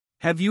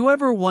Have you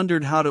ever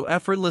wondered how to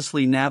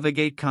effortlessly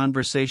navigate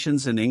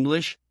conversations in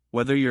English,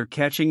 whether you're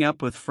catching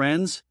up with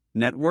friends,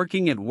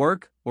 networking at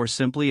work, or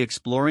simply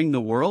exploring the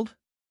world?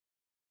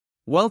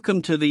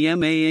 Welcome to the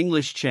MA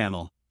English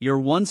channel, your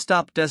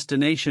one-stop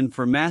destination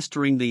for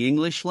mastering the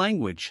English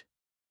language.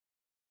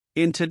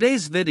 In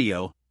today's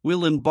video,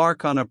 we'll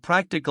embark on a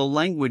practical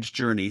language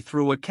journey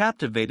through a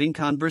captivating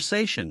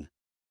conversation.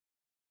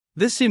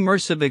 This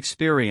immersive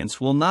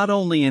experience will not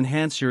only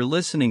enhance your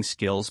listening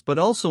skills but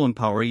also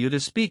empower you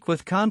to speak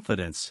with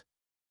confidence.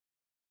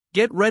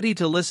 Get ready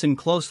to listen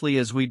closely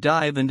as we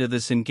dive into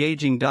this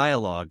engaging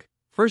dialogue,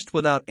 first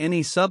without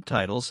any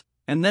subtitles,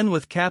 and then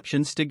with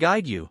captions to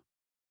guide you.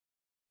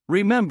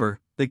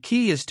 Remember, the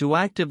key is to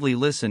actively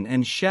listen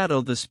and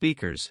shadow the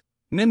speakers,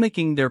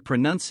 mimicking their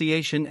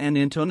pronunciation and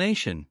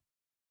intonation.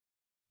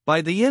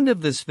 By the end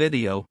of this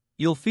video,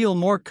 you'll feel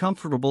more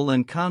comfortable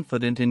and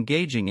confident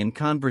engaging in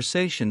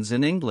conversations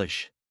in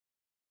English.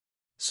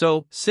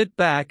 So, sit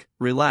back,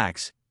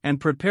 relax,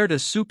 and prepare to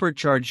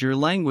supercharge your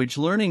language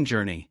learning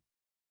journey.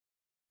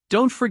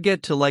 Don't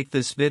forget to like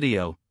this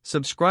video,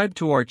 subscribe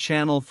to our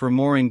channel for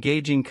more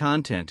engaging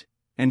content,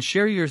 and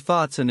share your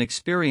thoughts and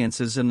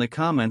experiences in the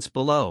comments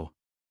below.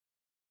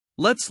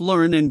 Let's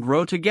learn and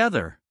grow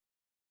together.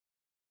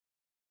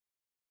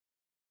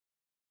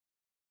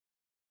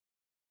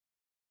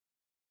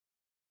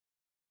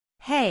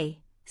 Hey,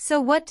 so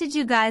what did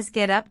you guys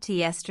get up to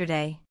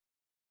yesterday?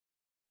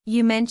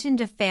 You mentioned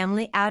a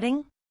family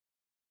outing?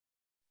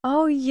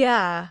 Oh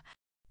yeah,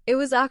 it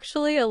was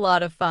actually a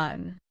lot of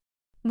fun.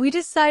 We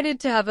decided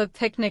to have a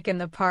picnic in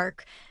the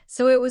park,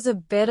 so it was a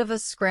bit of a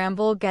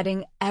scramble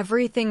getting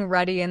everything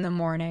ready in the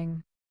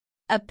morning.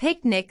 A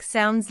picnic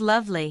sounds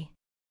lovely.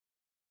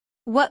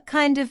 What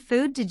kind of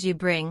food did you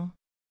bring?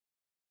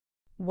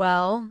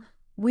 Well,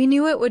 we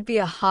knew it would be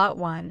a hot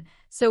one,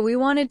 so we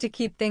wanted to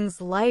keep things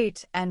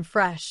light and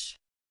fresh.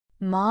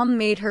 Mom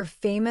made her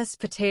famous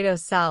potato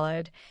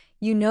salad.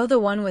 You know, the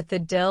one with the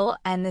dill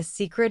and the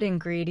secret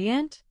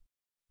ingredient?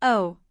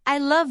 Oh, I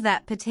love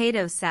that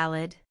potato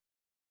salad.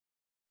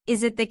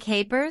 Is it the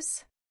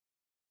capers?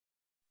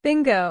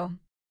 Bingo!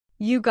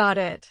 You got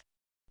it.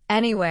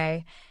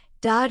 Anyway,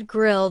 Dad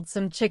grilled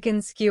some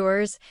chicken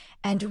skewers,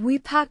 and we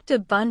packed a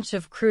bunch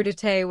of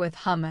crudité with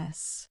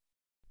hummus.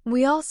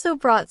 We also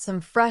brought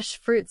some fresh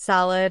fruit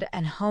salad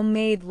and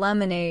homemade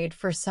lemonade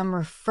for some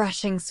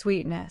refreshing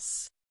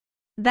sweetness.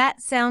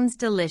 That sounds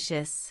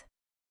delicious.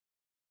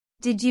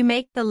 Did you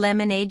make the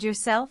lemonade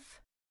yourself?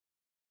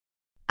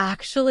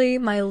 Actually,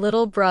 my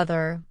little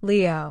brother,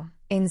 Leo,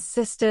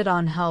 insisted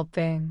on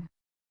helping.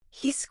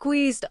 He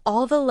squeezed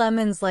all the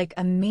lemons like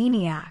a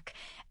maniac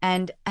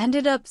and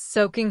ended up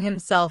soaking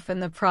himself in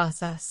the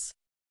process.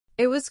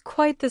 It was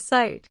quite the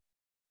sight.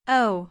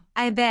 Oh,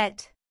 I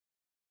bet.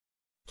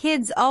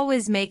 Kids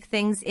always make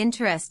things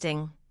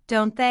interesting,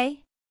 don't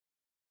they?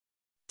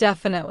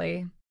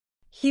 Definitely.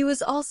 He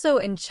was also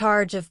in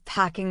charge of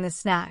packing the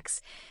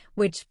snacks,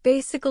 which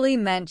basically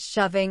meant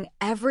shoving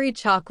every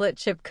chocolate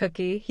chip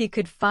cookie he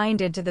could find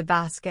into the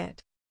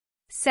basket.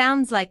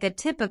 Sounds like a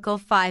typical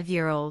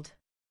 5-year-old.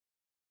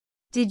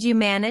 Did you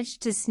manage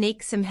to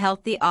sneak some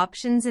healthy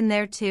options in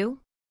there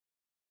too?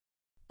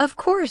 Of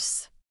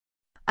course.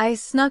 I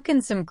snuck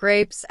in some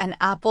grapes and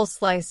apple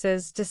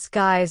slices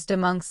disguised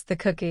amongst the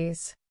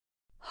cookies.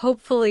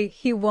 Hopefully,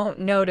 he won't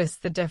notice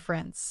the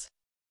difference.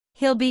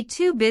 He'll be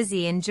too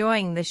busy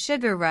enjoying the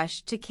sugar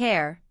rush to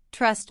care,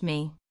 trust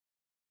me.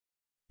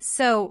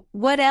 So,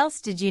 what else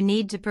did you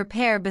need to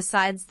prepare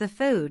besides the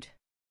food?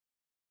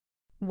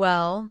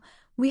 Well,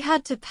 we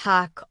had to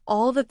pack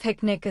all the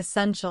picnic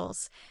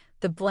essentials: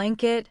 the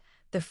blanket,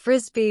 the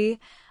frisbee,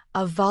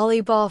 a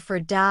volleyball for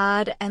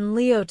Dad and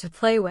Leo to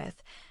play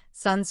with,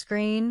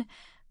 sunscreen,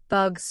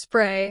 bug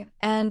spray,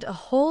 and a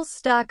whole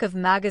stack of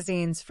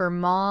magazines for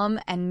Mom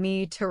and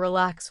me to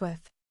relax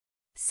with.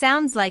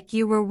 Sounds like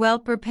you were well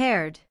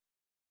prepared.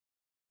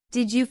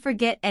 Did you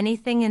forget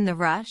anything in the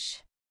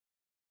rush?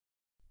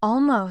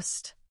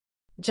 Almost.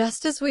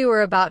 Just as we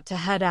were about to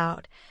head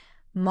out,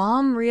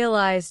 Mom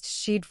realized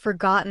she'd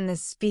forgotten the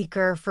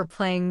speaker for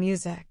playing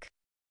music.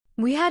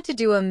 We had to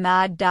do a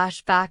mad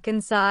dash back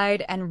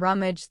inside and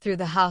rummage through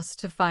the house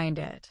to find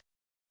it.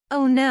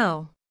 Oh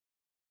no.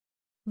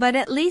 But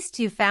at least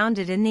you found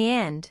it in the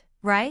end,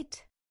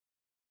 right?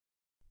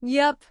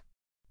 Yep.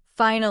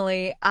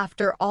 Finally,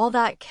 after all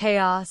that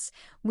chaos,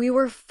 we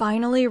were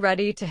finally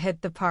ready to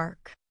hit the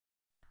park.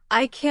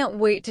 I can't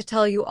wait to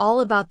tell you all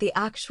about the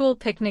actual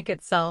picnic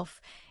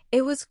itself.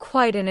 It was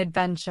quite an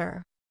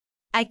adventure.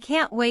 I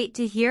can't wait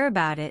to hear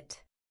about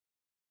it.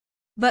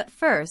 But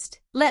first,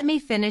 let me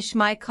finish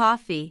my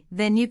coffee,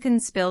 then you can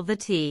spill the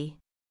tea.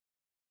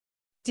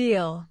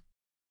 Deal.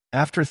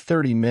 After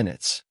 30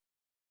 minutes.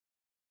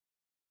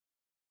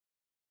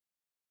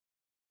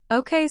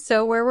 Okay,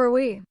 so where were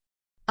we?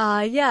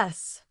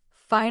 Yes,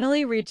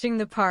 finally reaching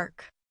the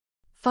park.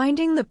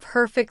 Finding the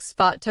perfect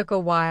spot took a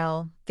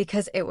while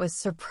because it was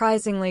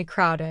surprisingly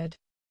crowded.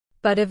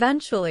 But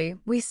eventually,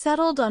 we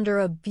settled under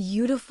a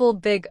beautiful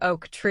big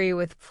oak tree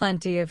with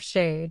plenty of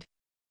shade.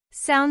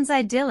 Sounds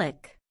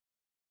idyllic.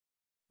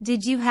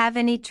 Did you have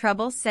any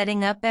trouble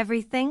setting up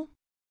everything?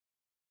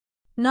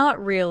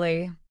 Not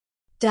really.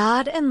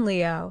 Dad and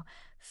Leo,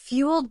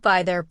 fueled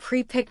by their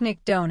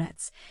pre-picnic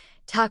donuts,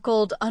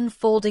 tackled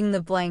unfolding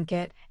the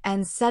blanket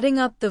and setting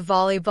up the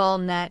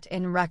volleyball net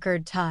in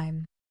record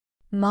time.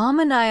 Mom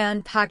and I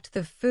unpacked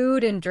the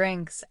food and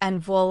drinks,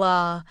 and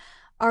voila,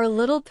 our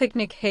little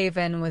picnic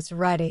haven was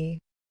ready.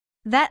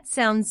 That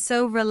sounds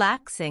so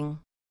relaxing.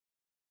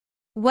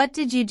 What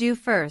did you do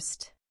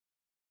first?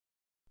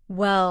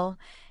 Well,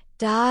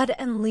 Dad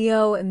and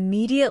Leo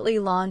immediately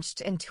launched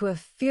into a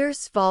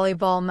fierce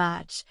volleyball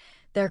match,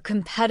 their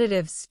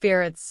competitive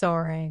spirits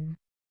soaring.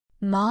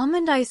 Mom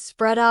and I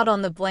spread out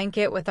on the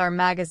blanket with our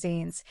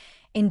magazines,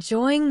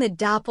 enjoying the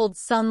dappled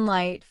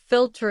sunlight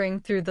filtering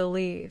through the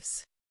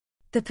leaves.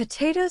 The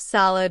potato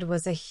salad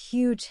was a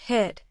huge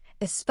hit,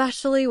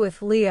 especially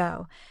with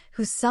Leo,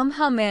 who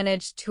somehow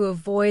managed to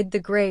avoid the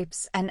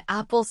grapes and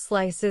apple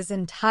slices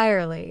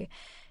entirely,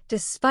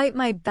 despite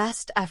my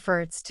best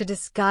efforts to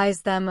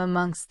disguise them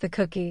amongst the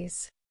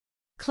cookies.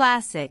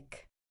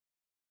 Classic.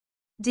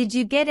 Did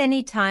you get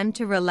any time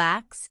to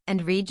relax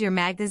and read your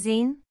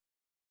magazine?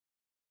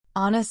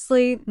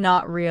 Honestly,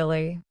 not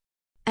really.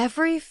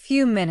 Every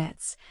few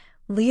minutes,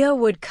 Leo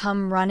would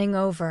come running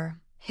over,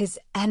 his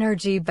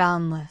energy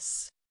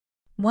boundless.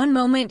 One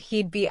moment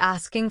he'd be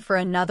asking for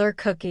another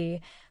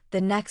cookie,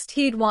 the next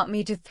he'd want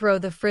me to throw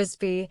the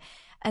frisbee,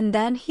 and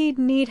then he'd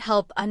need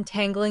help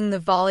untangling the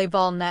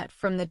volleyball net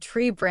from the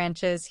tree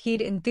branches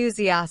he'd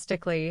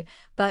enthusiastically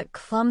but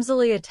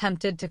clumsily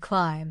attempted to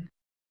climb.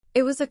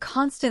 It was a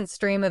constant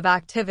stream of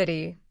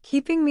activity,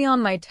 keeping me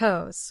on my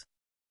toes.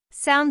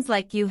 Sounds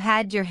like you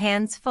had your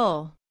hands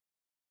full.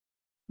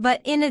 But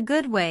in a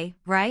good way,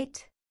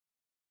 right?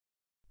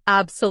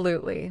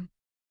 Absolutely.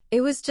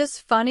 It was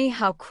just funny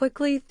how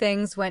quickly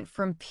things went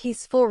from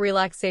peaceful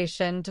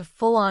relaxation to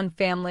full-on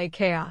family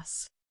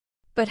chaos.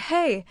 But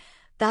hey,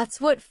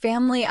 that's what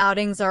family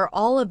outings are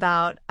all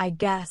about, I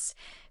guess,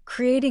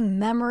 creating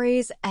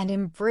memories and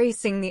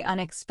embracing the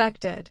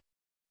unexpected.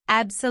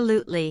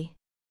 Absolutely.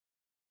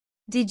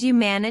 Did you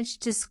manage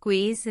to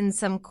squeeze in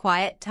some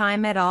quiet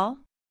time at all?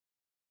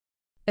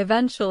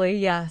 Eventually,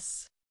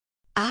 yes.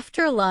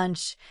 After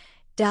lunch,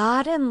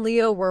 Dad and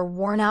Leo were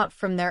worn out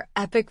from their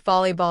epic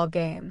volleyball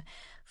game,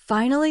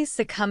 finally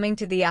succumbing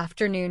to the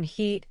afternoon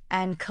heat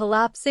and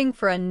collapsing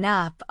for a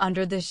nap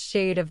under the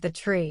shade of the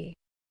tree.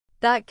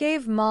 That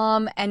gave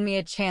Mom and me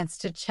a chance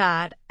to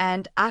chat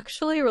and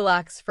actually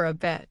relax for a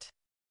bit.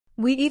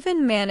 We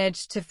even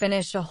managed to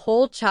finish a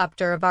whole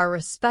chapter of our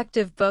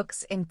respective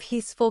books in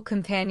peaceful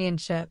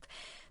companionship,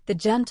 the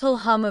gentle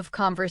hum of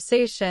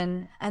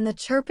conversation and the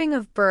chirping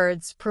of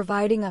birds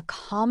providing a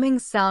calming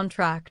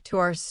soundtrack to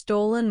our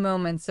stolen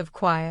moments of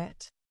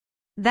quiet.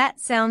 That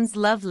sounds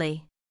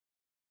lovely.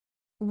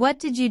 What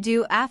did you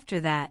do after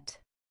that?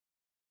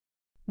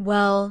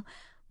 Well,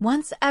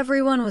 once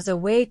everyone was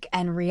awake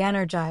and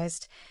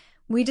re-energized,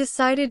 we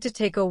decided to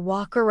take a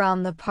walk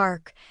around the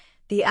park,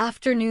 the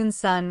afternoon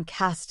sun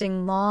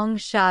casting long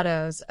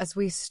shadows as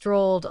we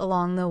strolled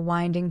along the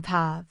winding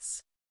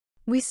paths.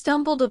 We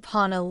stumbled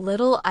upon a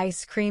little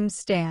ice cream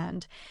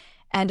stand,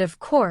 and of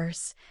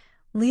course,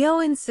 Leo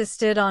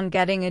insisted on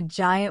getting a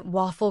giant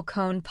waffle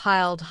cone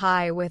piled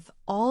high with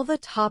all the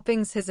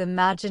toppings his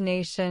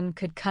imagination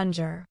could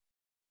conjure.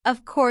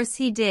 Of course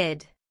he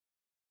did.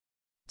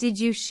 Did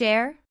you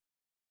share?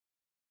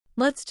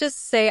 Let's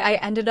just say I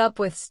ended up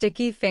with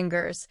sticky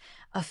fingers,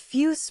 a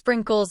few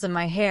sprinkles in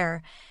my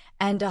hair,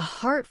 and a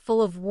heart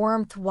full of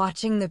warmth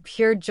watching the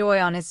pure joy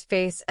on his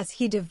face as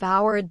he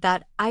devoured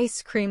that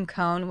ice cream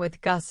cone with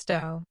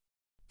gusto.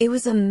 It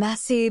was a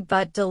messy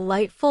but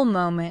delightful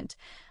moment,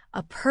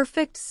 a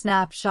perfect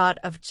snapshot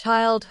of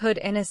childhood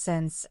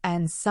innocence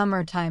and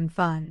summertime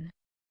fun.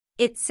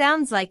 It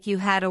sounds like you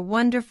had a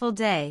wonderful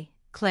day,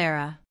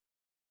 Clara.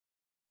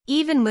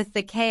 Even with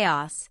the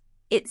chaos,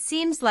 it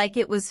seems like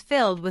it was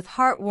filled with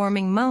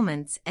heartwarming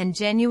moments and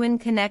genuine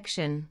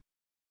connection.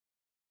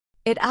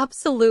 It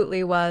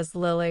absolutely was,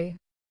 Lily.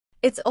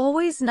 It's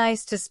always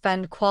nice to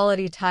spend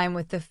quality time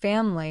with the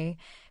family,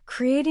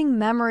 creating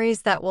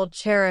memories that we'll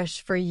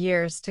cherish for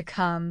years to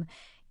come,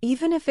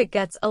 even if it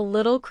gets a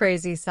little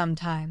crazy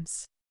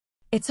sometimes.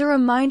 It's a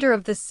reminder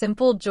of the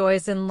simple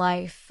joys in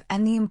life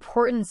and the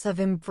importance of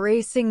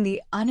embracing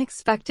the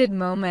unexpected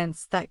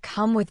moments that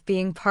come with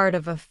being part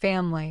of a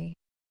family.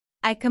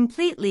 I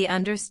completely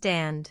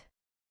understand.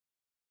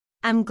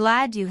 I'm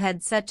glad you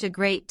had such a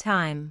great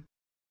time.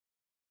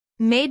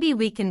 Maybe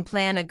we can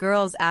plan a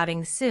girls'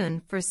 outing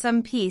soon for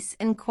some peace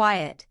and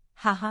quiet,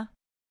 haha.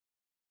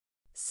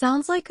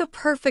 Sounds like a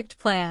perfect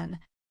plan.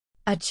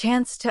 A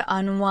chance to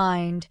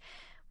unwind,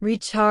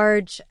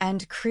 recharge,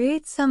 and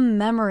create some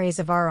memories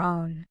of our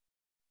own.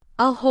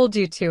 I'll hold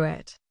you to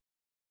it.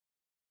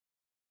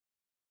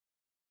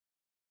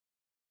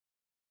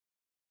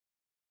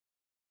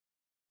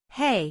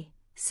 Hey,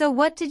 so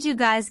what did you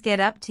guys get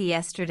up to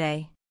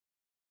yesterday?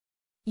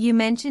 You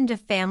mentioned a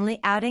family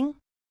outing?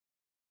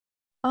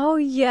 Oh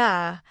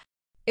yeah,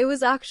 it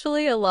was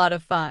actually a lot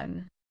of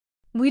fun.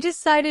 We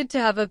decided to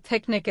have a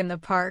picnic in the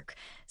park,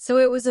 so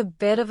it was a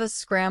bit of a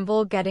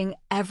scramble getting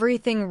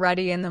everything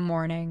ready in the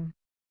morning.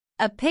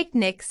 A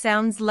picnic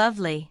sounds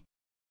lovely.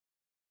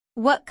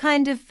 What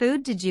kind of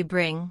food did you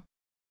bring?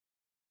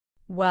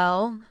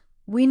 Well,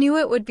 we knew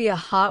it would be a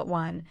hot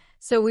one,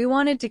 so we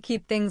wanted to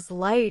keep things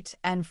light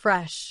and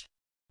fresh.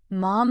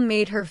 Mom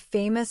made her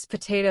famous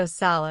potato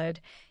salad.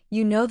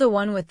 You know, the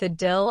one with the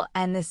dill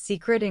and the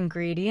secret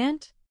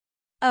ingredient?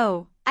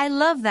 Oh, I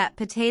love that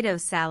potato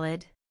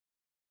salad.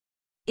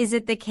 Is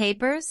it the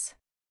capers?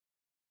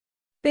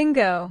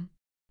 Bingo!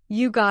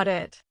 You got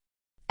it.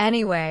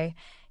 Anyway,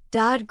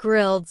 Dad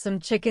grilled some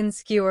chicken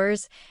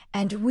skewers,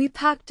 and we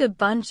packed a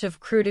bunch of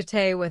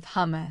crudités with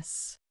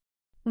hummus.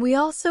 We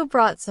also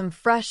brought some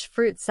fresh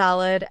fruit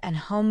salad and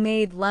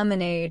homemade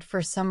lemonade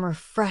for some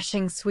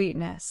refreshing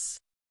sweetness.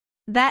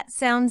 That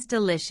sounds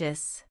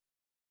delicious.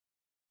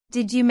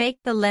 Did you make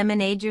the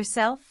lemonade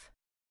yourself?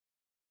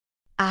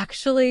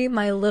 Actually,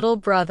 my little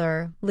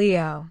brother,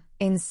 Leo,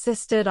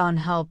 insisted on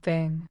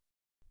helping.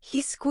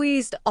 He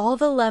squeezed all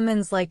the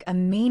lemons like a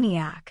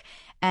maniac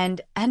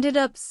and ended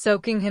up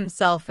soaking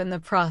himself in the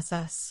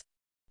process.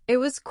 It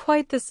was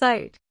quite the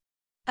sight.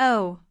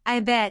 Oh, I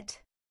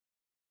bet.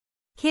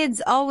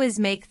 Kids always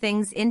make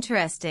things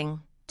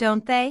interesting,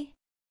 don't they?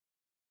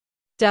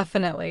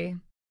 Definitely.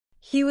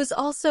 He was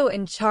also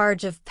in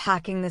charge of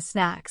packing the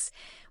snacks,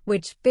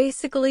 which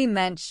basically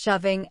meant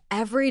shoving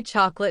every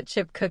chocolate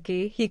chip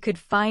cookie he could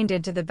find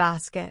into the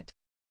basket.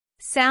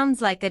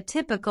 Sounds like a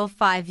typical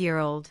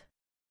 5-year-old.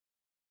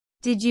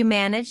 Did you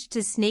manage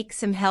to sneak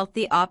some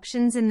healthy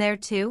options in there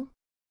too?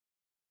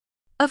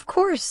 Of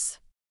course.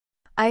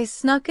 I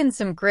snuck in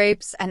some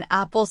grapes and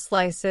apple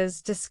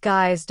slices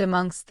disguised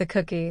amongst the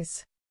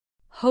cookies.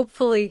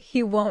 Hopefully,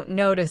 he won't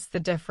notice the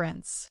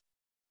difference.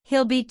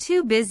 He'll be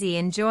too busy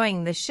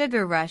enjoying the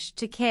sugar rush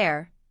to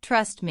care,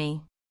 trust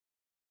me.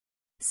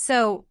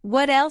 So,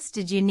 what else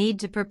did you need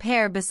to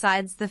prepare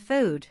besides the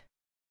food?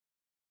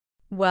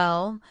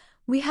 Well,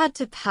 we had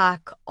to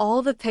pack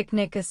all the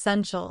picnic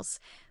essentials: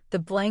 the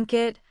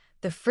blanket,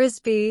 the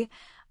frisbee,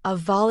 a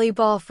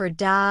volleyball for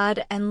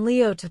Dad and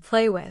Leo to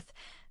play with,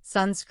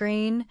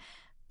 sunscreen,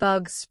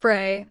 bug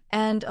spray,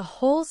 and a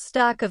whole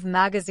stack of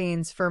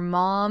magazines for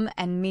Mom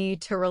and me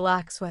to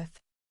relax with.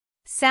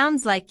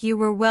 Sounds like you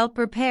were well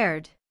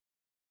prepared.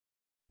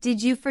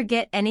 Did you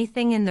forget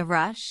anything in the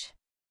rush?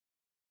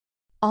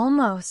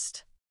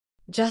 Almost.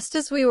 Just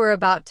as we were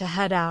about to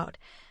head out,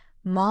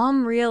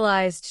 Mom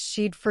realized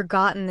she'd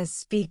forgotten the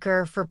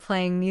speaker for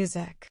playing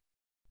music.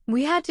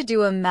 We had to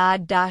do a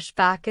mad dash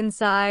back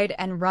inside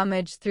and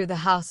rummage through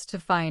the house to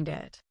find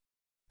it.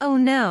 Oh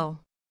no.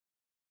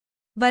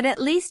 But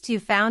at least you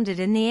found it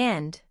in the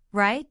end,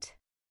 right?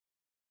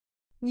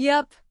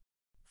 Yep.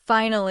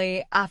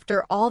 Finally,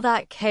 after all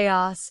that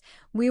chaos,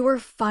 we were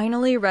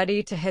finally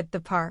ready to hit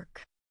the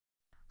park.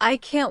 I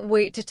can't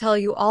wait to tell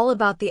you all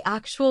about the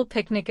actual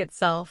picnic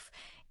itself.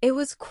 It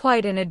was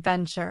quite an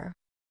adventure.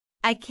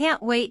 I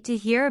can't wait to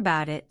hear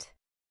about it.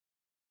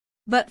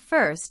 But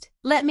first,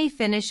 let me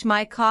finish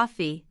my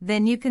coffee,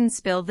 then you can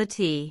spill the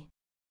tea.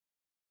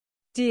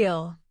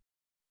 Deal.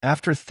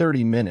 After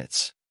 30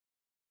 minutes.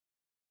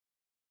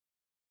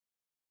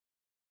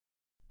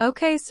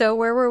 Okay, so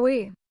where were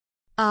we?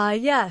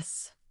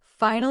 Yes,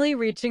 finally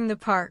reaching the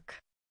park.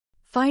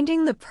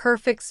 Finding the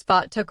perfect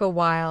spot took a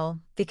while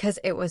because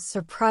it was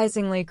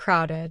surprisingly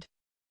crowded.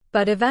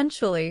 But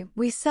eventually,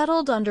 we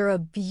settled under a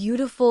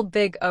beautiful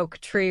big oak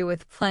tree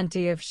with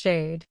plenty of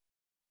shade.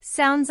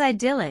 Sounds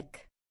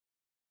idyllic.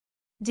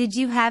 Did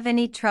you have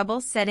any trouble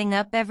setting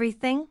up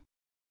everything?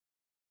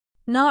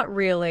 Not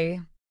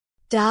really.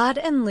 Dad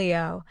and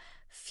Leo,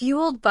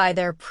 fueled by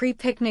their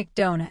pre-picnic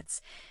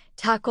donuts,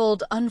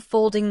 tackled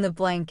unfolding the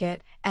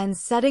blanket and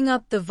setting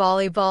up the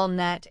volleyball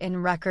net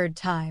in record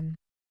time.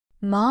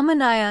 Mom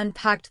and I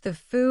unpacked the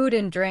food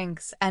and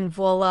drinks, and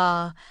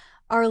voila,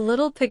 our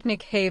little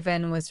picnic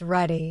haven was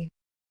ready.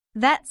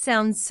 That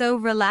sounds so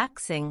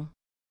relaxing.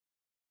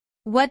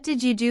 What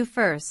did you do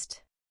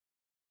first?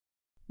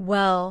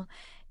 Well,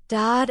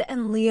 Dad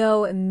and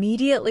Leo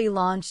immediately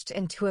launched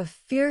into a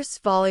fierce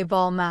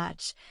volleyball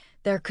match,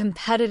 their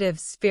competitive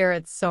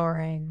spirits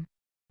soaring.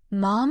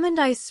 Mom and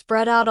I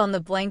spread out on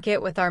the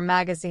blanket with our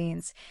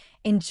magazines,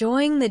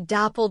 enjoying the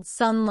dappled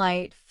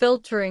sunlight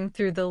filtering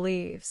through the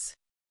leaves.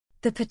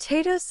 The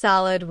potato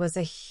salad was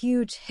a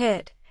huge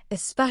hit,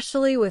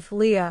 especially with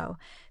Leo,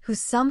 who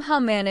somehow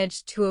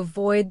managed to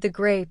avoid the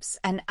grapes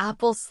and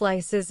apple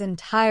slices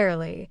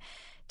entirely,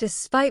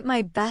 despite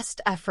my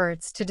best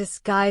efforts to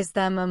disguise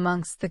them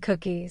amongst the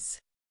cookies.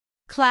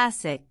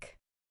 Classic.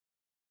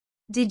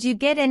 Did you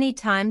get any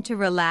time to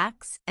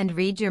relax and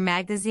read your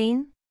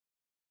magazine?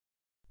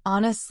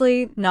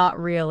 Honestly, not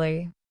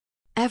really.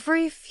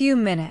 Every few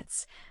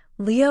minutes,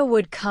 Leo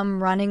would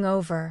come running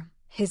over,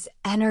 his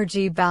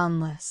energy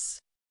boundless.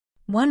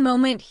 One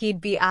moment he'd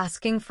be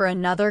asking for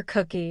another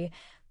cookie,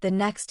 the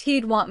next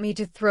he'd want me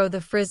to throw the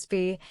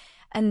frisbee,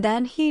 and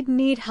then he'd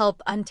need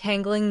help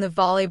untangling the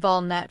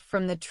volleyball net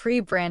from the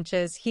tree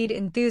branches he'd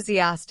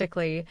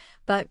enthusiastically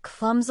but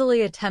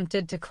clumsily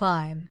attempted to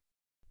climb.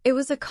 It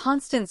was a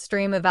constant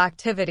stream of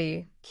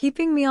activity,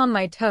 keeping me on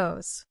my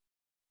toes.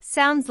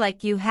 Sounds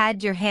like you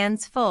had your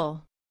hands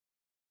full.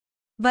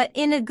 But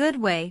in a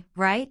good way,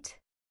 right?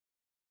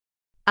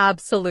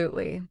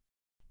 Absolutely.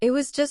 It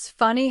was just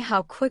funny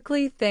how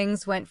quickly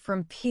things went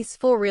from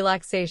peaceful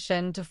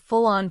relaxation to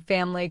full-on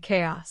family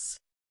chaos.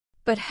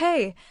 But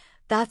hey,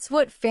 that's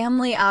what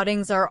family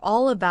outings are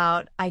all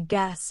about, I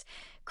guess,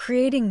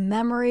 creating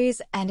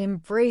memories and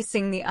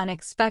embracing the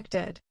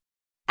unexpected.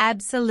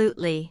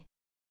 Absolutely.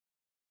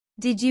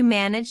 Did you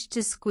manage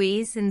to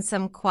squeeze in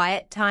some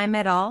quiet time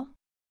at all?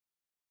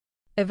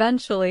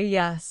 Eventually,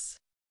 yes.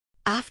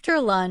 After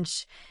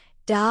lunch,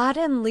 Dad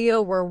and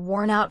Leo were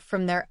worn out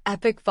from their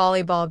epic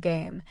volleyball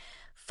game,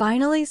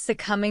 finally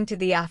succumbing to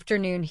the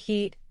afternoon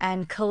heat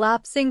and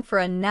collapsing for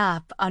a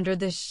nap under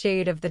the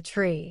shade of the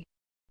tree.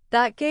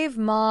 That gave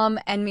Mom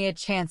and me a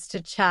chance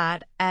to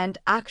chat and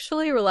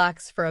actually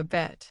relax for a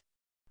bit.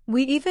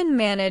 We even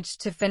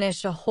managed to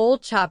finish a whole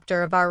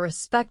chapter of our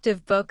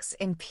respective books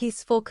in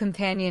peaceful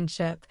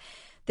companionship,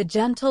 the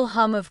gentle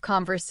hum of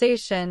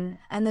conversation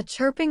and the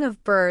chirping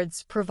of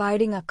birds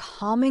providing a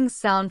calming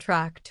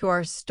soundtrack to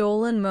our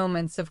stolen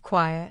moments of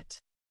quiet.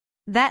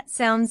 That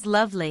sounds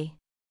lovely.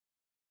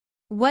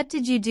 What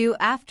did you do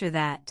after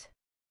that?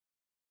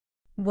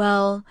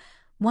 Well,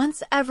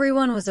 once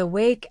everyone was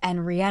awake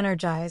and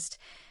re-energized,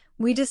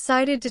 we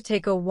decided to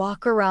take a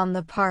walk around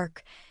the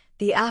park,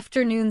 the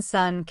afternoon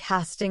sun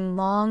casting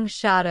long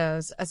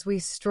shadows as we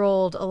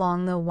strolled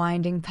along the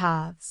winding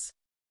paths.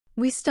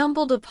 We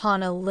stumbled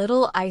upon a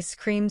little ice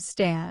cream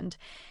stand,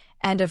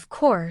 and of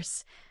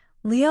course,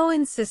 Leo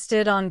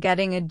insisted on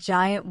getting a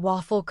giant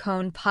waffle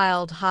cone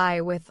piled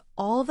high with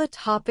all the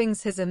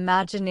toppings his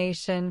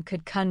imagination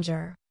could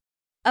conjure.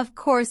 Of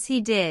course he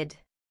did.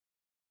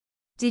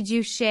 Did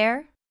you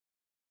share?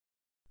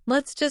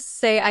 Let's just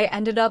say I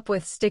ended up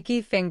with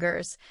sticky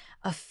fingers,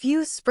 a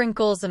few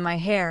sprinkles in my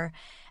hair,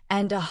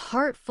 and a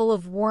heart full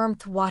of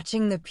warmth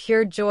watching the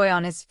pure joy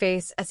on his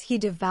face as he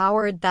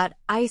devoured that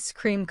ice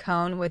cream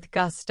cone with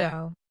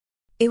gusto.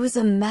 It was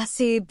a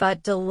messy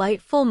but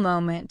delightful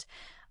moment,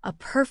 a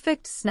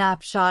perfect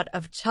snapshot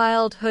of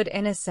childhood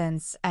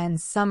innocence and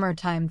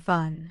summertime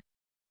fun.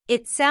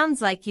 It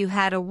sounds like you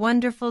had a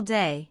wonderful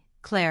day,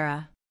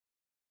 Clara.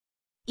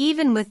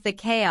 Even with the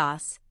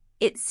chaos,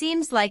 it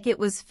seems like it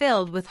was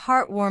filled with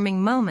heartwarming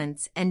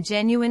moments and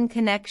genuine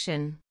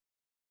connection.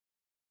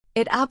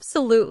 It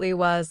absolutely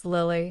was,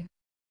 Lily.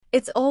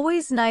 It's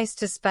always nice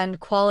to spend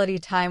quality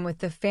time with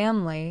the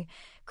family,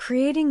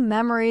 creating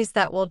memories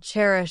that we'll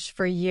cherish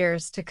for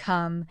years to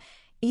come,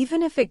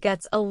 even if it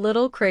gets a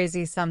little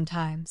crazy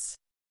sometimes.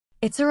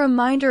 It's a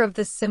reminder of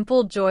the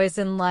simple joys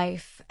in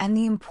life and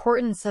the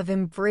importance of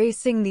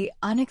embracing the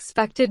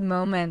unexpected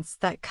moments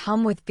that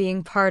come with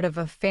being part of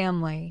a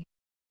family.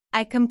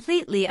 I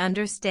completely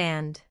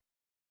understand.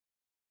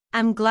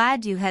 I'm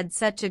glad you had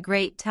such a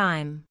great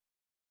time.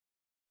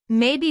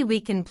 Maybe we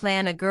can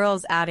plan a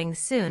girls' outing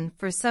soon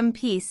for some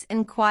peace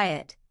and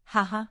quiet,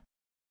 haha.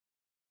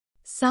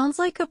 Sounds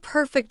like a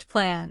perfect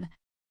plan.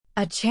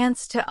 A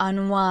chance to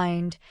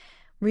unwind,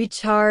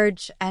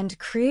 recharge, and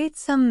create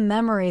some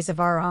memories of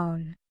our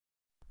own.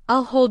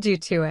 I'll hold you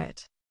to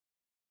it.